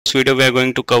next video we are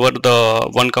going to cover the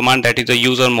one command, that is the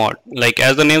user mod. Like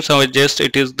as the name suggests,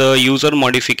 it is the user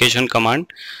modification command.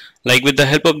 Like with the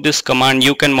help of this command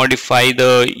you can modify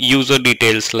the user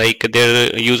details, like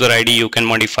their user ID you can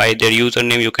modify, their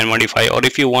username you can modify, or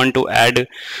if you want to add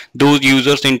those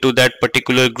users into that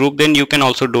particular group, then you can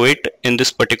also do it in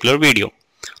this particular video.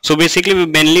 So basically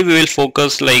mainly we will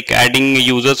focus like adding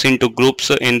users into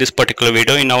groups in this particular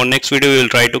video. In our next video we will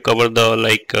try to cover the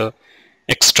like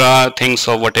extra things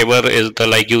of whatever is the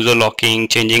like user locking,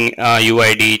 changing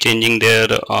UID, changing their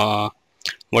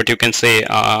what you can say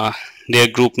their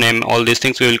group name. All these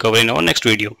things we will cover in our next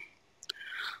video.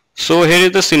 So here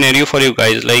is the scenario for you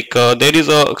guys. Like there is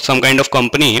some kind of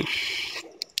company,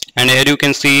 and here you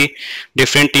can see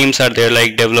different teams are there,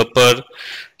 like developer,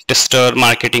 tester,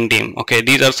 marketing team. Okay,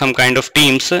 these are some kind of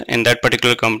teams in that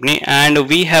particular company, and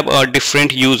we have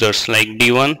different users like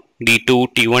D1,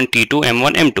 D2, T1, T2,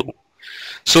 M1, M2.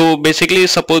 So basically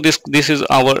suppose this is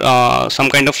our some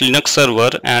kind of Linux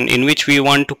server, and in which we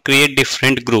want to create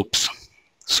different groups.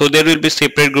 So there will be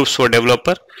separate groups for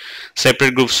developer,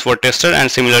 separate groups for tester, and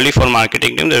similarly for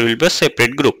marketing team there will be a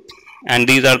separate group, and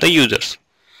these are the users.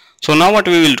 So now what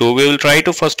we will do, we will try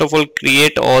to first of all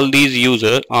create all these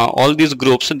all these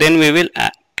groups, then we will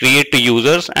create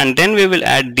users, and then we will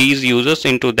add these users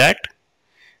into that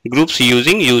groups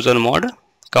using usermod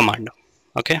command.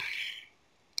 Okay.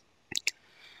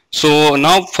 So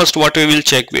now first what we will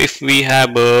check, if we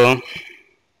have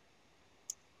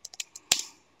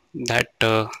that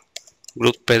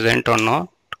group present or not.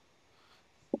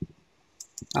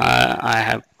 I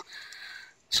have,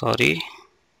 sorry.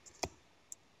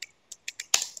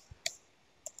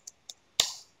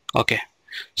 Okay,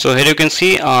 so here you can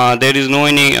see there is no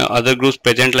any other groups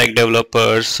present like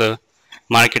developers,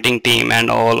 marketing team, and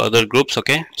all other groups.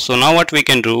 Okay, so now what we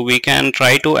can do, we can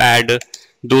try to add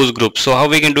those groups. So how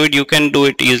we can do it, you can do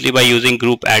it easily by using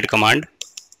group add command,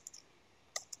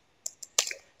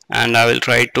 and I will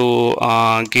try to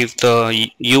give the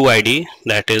UID,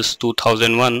 that is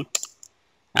 2001,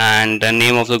 and the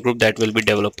name of the group, that will be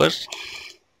developers.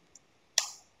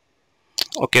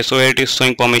 Okay, so it is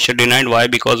showing permission denied. Why?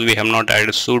 Because we have not added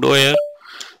sudo here,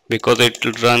 because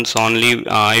it runs only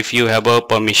if you have a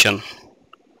permission,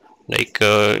 like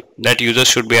that user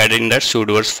should be added in that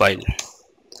sudoers file.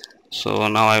 So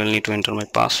now I will need to enter my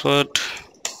password,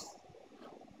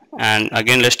 and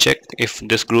again let's check if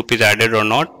this group is added or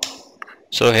not.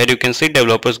 So here you can see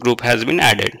developers group has been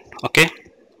added. Okay,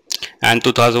 and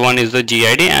 2001 is the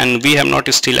GID, and we have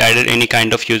not still added any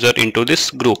kind of user into this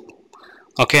group.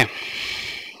 Okay,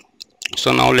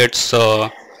 so now let's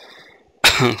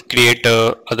create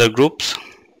other groups.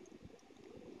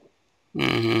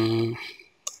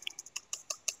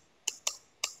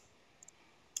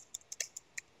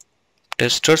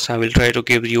 Testers, I will try to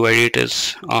give UID, it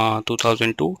is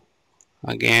 2002.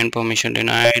 Again permission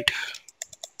denied.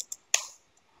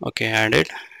 Okay, added.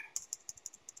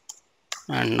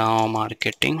 And now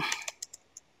marketing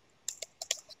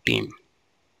team.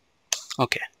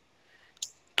 Okay,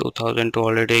 2002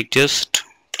 already exists.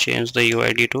 Change the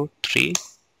UID to 3.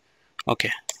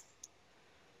 Okay,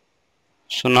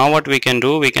 so now what we can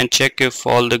do, we can check if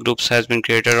all the groups has been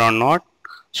created or not.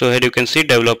 So here you can see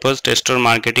developers, tester,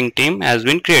 marketing team has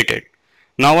been created.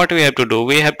 Now what we have to do,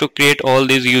 we have to create all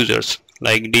these users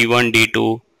like D1,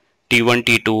 D2, T1,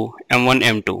 T2, M1,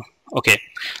 M2. Okay,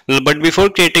 but before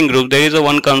creating group, there is a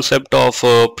one concept of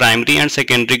primary and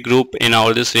secondary group in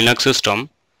our this Linux system.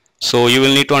 So you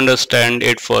will need to understand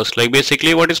it first. Like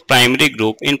basically what is primary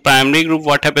group? In primary group,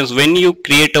 what happens when you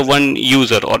create a one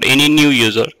user or any new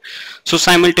user, so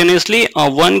simultaneously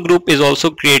one group is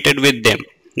also created with them.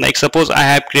 Like suppose I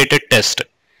have created test,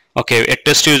 okay, a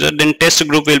test user, then test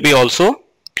group will be also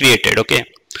created. Okay,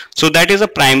 so that is a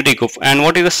primary group. And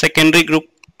what is a secondary group?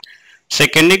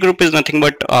 Secondary group is nothing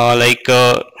but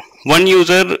one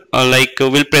user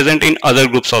will present in other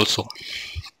groups also.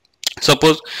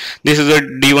 Suppose this is a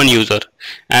D1 user,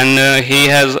 and he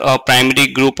has a primary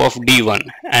group of D1,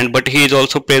 and but he is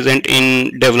also present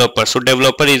in developer. So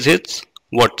developer is his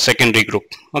what, secondary group.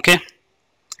 Okay,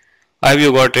 have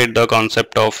you got it, the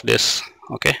concept of this?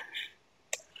 Okay,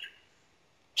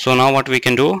 so now what we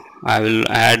can do, I will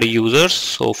add users.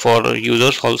 So for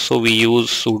users also we use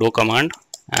sudo command,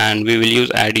 and we will use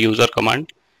add user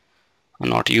command,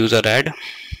 not user add.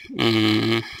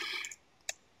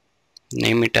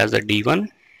 Name it as a D1,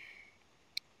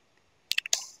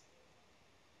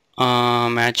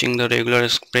 matching the regular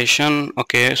expression.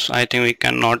 Okay, so I think we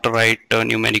cannot write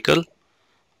numerical.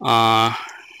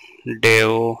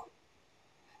 Dev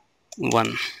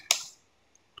 1.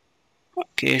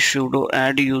 Okay, sudo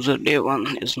add user day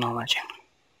 1 is now matching.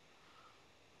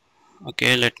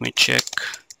 Okay, let me check.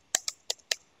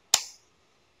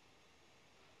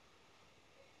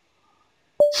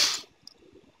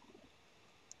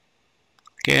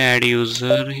 Okay, add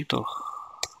user ही तो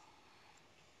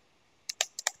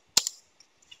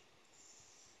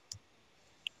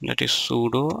that is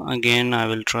sudo. Again I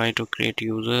will try to create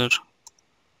user.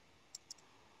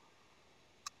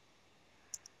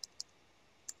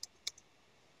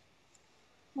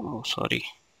 Oh sorry,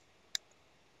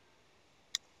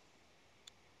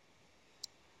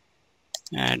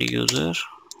 add user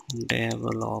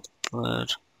developer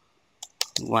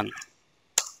 1.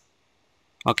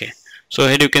 Okay, so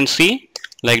here you can see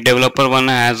like developer 1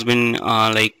 has been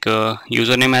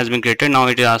username has been created. Now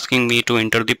it is asking me to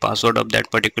enter the password of that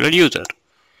particular user.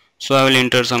 So I will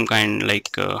enter some kind like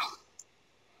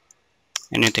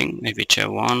anything which I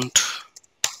want,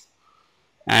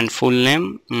 and full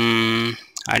name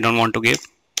I don't want to give,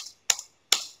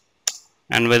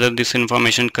 and whether this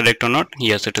information correct or not.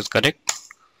 Yes, it is correct.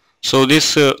 So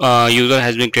this user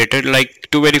has been created. Like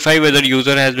to verify whether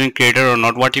user has been created or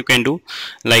not, what you can do,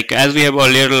 like as we have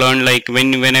earlier learned, like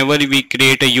whenever we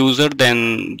create a user,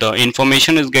 then the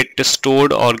information is get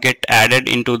stored or get added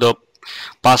into the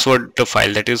password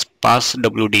file, that is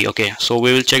passwd. Okay, so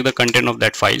we will check the content of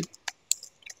that file.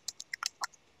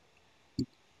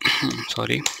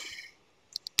 Sorry.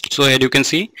 So here you can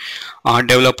see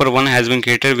developer 1 has been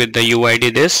created with the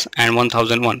UID this and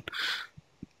 1001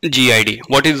 GID.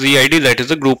 What is GID? That is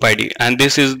the group ID, and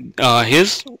this is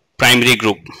his primary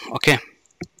group. Okay,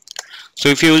 so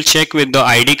if you will check with the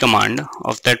ID command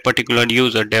of that particular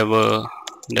user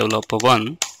developer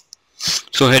 1,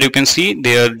 so here you can see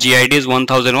their GID is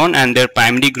 1001 and their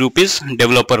primary group is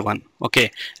developer 1.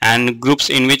 Okay, and groups,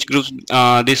 in which groups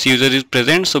this user is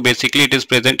present. So basically it is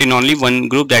present in only one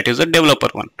group, that is a developer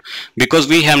 1, because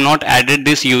we have not added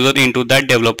this user into that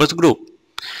developers group.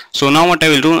 So now what I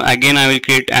will do, again I will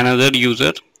create another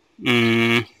user,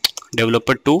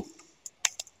 developer 2.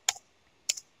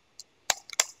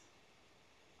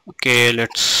 Okay,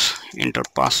 let's enter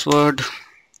password.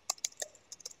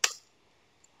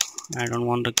 I don't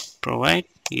want to provide.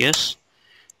 Yes,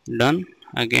 done.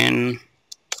 Again,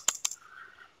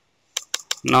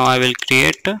 now I will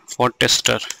create for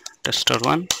tester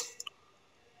 1,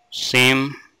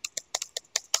 same,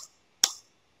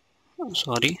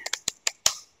 sorry,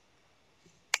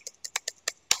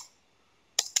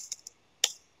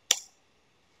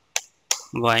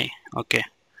 y. Okay,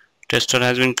 tester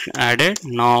has been added.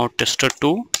 Now tester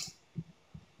 2,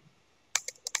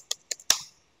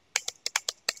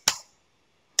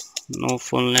 no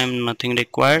full name, nothing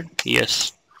required.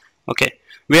 Yes. Okay,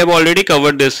 we have already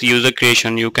covered this user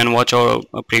creation. You can watch our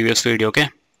previous video. Okay,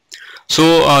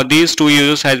 so these two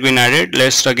users has been added.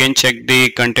 Let's again check the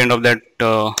content of that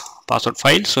password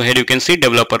file. So here you can see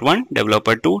developer 1,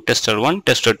 developer 2, tester 1,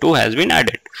 tester 2 has been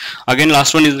added. Again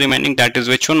last one is remaining, that is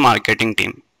which one? Marketing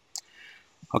team.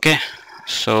 Okay,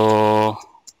 so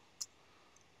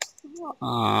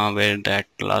where that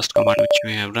last command which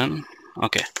we have done.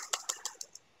 Okay,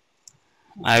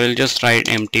 I will just write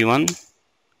empty one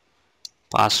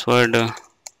password.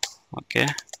 Okay,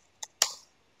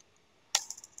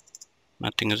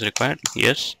 nothing is required.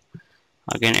 Yes,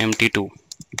 again empty 2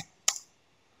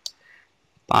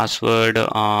 password,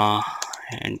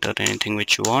 enter anything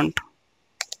which you want.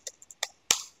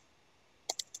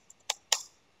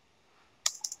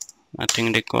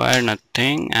 Nothing required,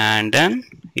 nothing, and then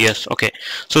yes. Okay,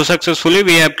 so successfully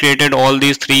we have created all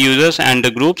these 3 users and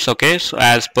the groups. Okay, so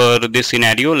as per this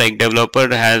scenario, like developer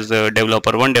has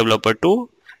developer 1, developer 2,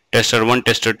 tester 1,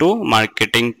 tester 2,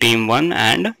 marketing team 1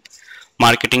 and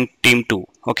marketing team 2.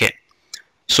 Okay,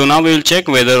 so now we will check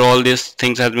whether all these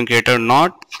things has been created or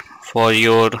not for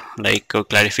your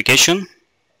clarification.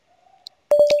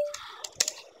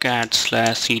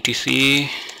 cat/etc.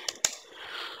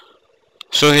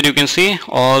 So here you can see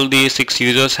all the 6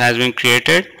 users has been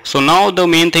created. So now the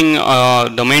main thing,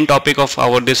 the main topic of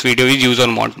our this video is user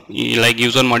mod, like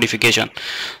user modification.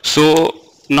 So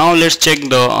now let's check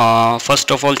the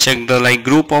first of all check the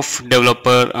group of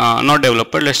developer, not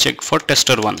developer. Let's check for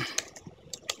tester 1.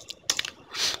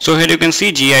 So here you can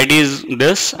see GID is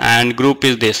this and group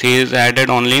is this. He is added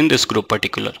only in this group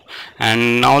particular.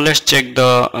 And now let's check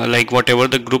the whatever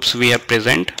the groups we have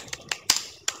present.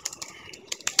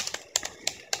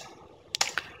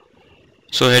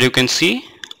 So here you can see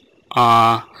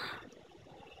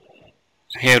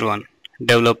here one,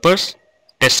 developers,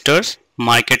 testers,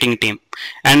 marketing team,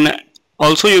 and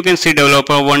also you can see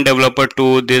developer 1, developer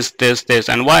 2, this,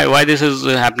 and why this is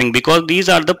happening, because these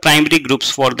are the primary groups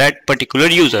for that particular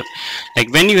user. Like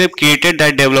when you have created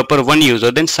that developer 1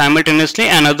 user, then simultaneously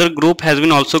another group has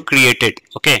been also created.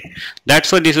 Okay,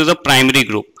 that's why this is a primary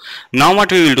group. Now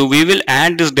what we will do, we will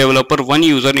add this developer 1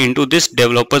 user into this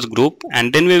developers group,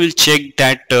 and then we will check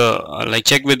that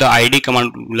check with the id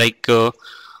command,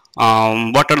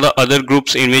 what are the other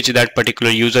groups in which that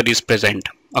particular user is present.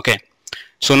 Okay,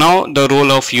 so now the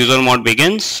role of user mod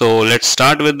begins. So let's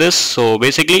start with this. So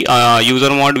basically user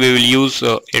mod, we will use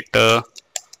it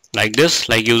like this,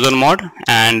 like user mod,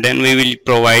 and then we will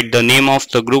provide the name of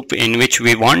the group in which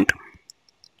we want,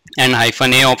 and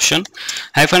 -a option.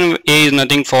 -a is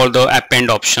nothing for the append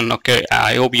option. Okay,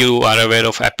 I hope you are aware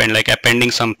of append, like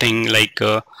appending something, like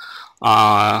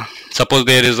suppose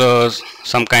there is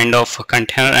some kind of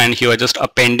container and you are just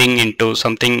appending into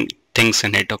something things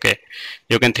in it. Okay,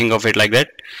 you can think of it like that.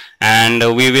 And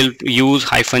we will use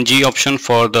 -g option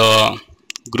for the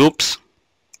groups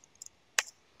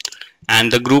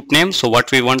and the group name. So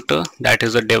what we want that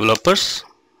is the developers.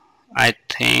 I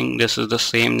think this is the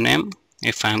same name,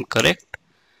 if I am correct.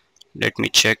 Let me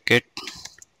check it.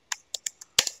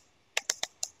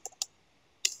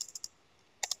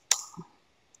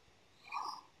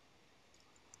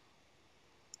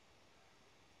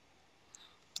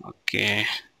 Okay,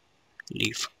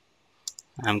 leave.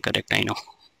 I'm correct, I know.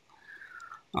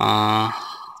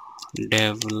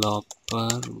 Developer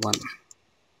 1.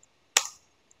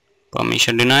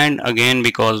 Permission denied again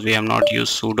because we have not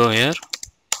used sudo here.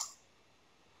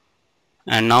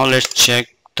 And now let's check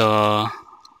the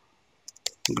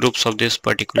groups of this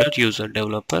particular user,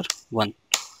 developer 1.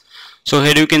 So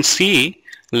here you can see,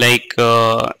 like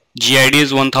GID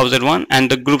is 1001 and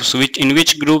the groups in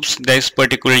which groups this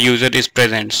particular user is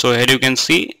present. So here you can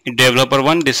see developer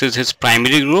 1, this is his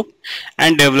primary group,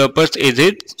 and developers is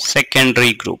his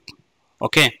secondary group.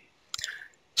 Okay,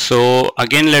 so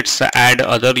again let's add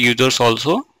other users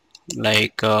also,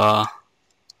 like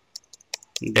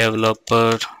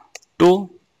developer 2.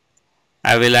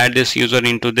 I will add this user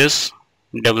into this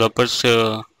developers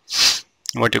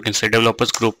what you can say,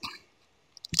 developers group.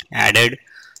 Added.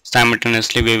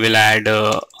 Simultaneously we will add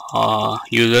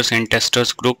users in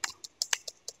testers group.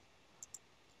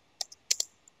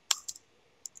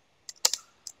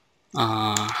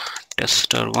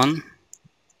 Tester 1.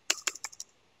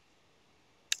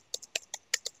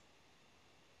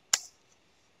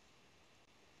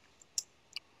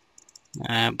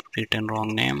 I have written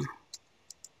wrong name.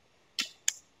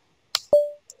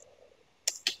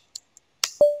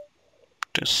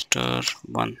 Tester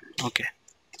 1. Okay,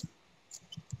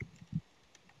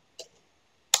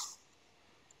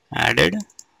 added.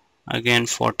 Again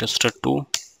for tester 2,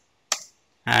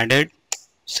 added.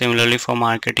 Similarly for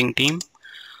marketing team.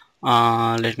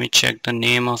 Let me check the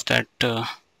name of that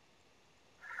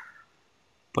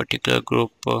particular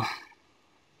group.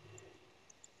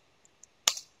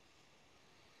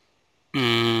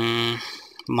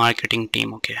 Marketing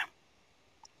team. Okay,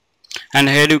 and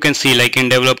here you can see, like in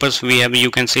developers we have,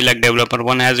 you can see like developer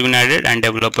 1 has been added and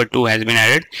developer 2 has been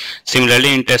added.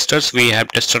 Similarly in testers we have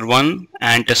tester 1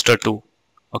 and tester 2.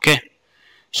 Okay,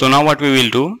 so now what we will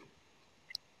do,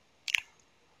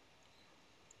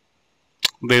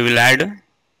 we will add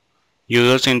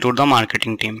users into the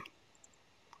marketing team.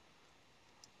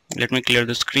 Let me clear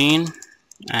the screen.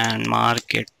 And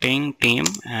marketing team,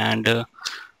 and a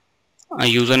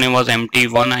username was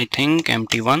empty1, I think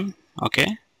empty1.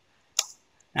 Okay,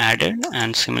 added.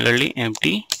 And similarly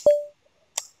empty2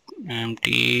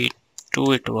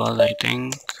 it was, I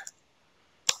think.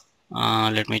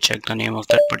 Let me check the name of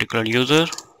that particular user.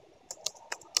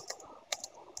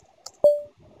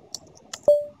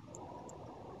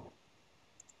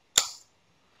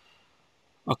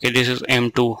 Okay, this is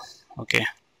M2. Okay,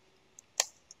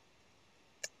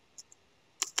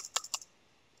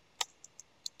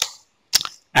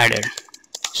 added.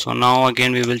 So now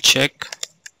again we will check.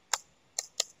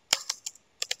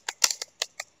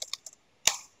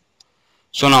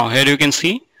 So now here you can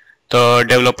see the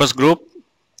developers group,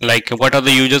 like what are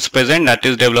the users present, that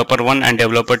is developer 1 and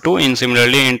developer 2. In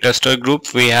similarly in tester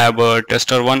group we have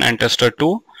tester 1 and tester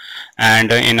 2,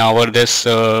 and in our this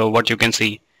what you can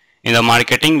see in the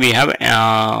marketing we have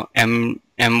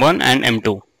M1 and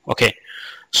M2. Okay,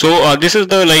 so this is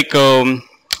the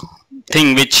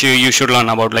thing which you should learn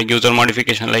about, like user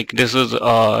modification. Like this is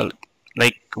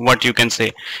like what you can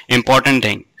say important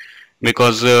thing,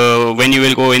 because when you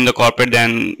will go in the corporate,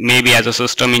 then maybe as a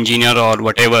system engineer or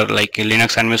whatever, like a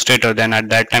Linux administrator, then at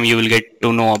that time you will get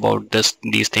to know about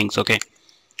these things. Okay,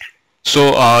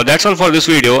 So that's all for this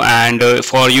video, and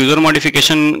for user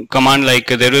modification command, like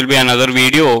there will be another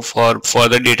video for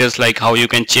further details, like how you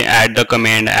can add the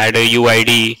command, add a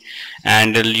UID,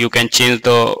 and you can change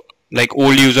the like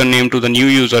old username to the new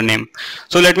username.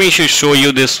 So let me show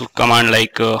you this command,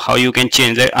 like how you can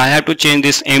change it. I have to change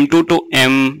this M2 to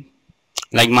M,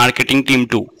 like marketing team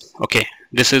 2. Okay,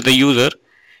 this is the user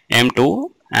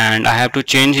M2, and I have to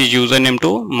change his username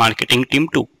to marketing team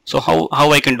 2. So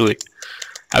how I can do it?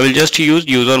 I will just use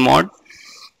usermod,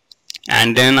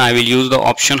 and then I will use the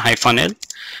option -L,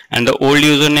 and the old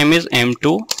username is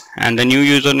M2, and the new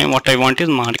username what I want is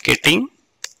marketing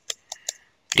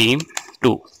team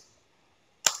 2.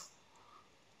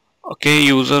 Okay,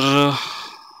 user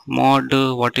mod,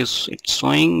 what is it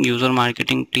showing? User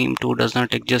marketing team 2 does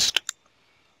not exist.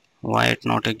 Why it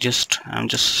not exist? I'm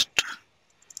just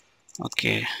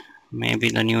okay, maybe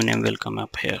the new name will come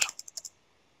up here.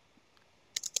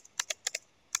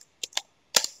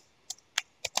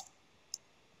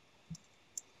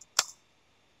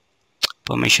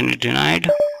 Permission is denied.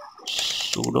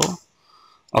 Sudo.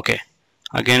 Okay,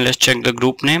 again let's check the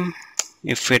group name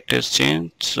if it is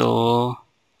changed. So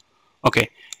okay,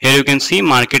 here you can see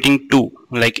marketing 2,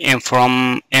 like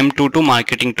from M2 to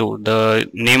marketing 2, the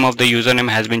name of the username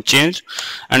has been changed,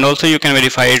 and also you can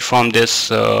verify it from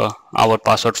this our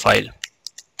password file.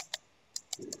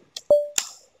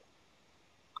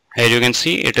 Here you can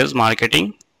see it is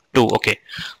marketing 2. Okay,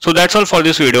 so that's all for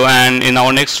this video, and in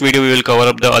our next video we will cover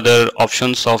up the other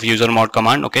options of usermod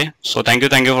command. Okay, so thank you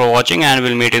for watching, and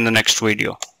we'll meet in the next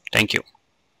video. Thank you.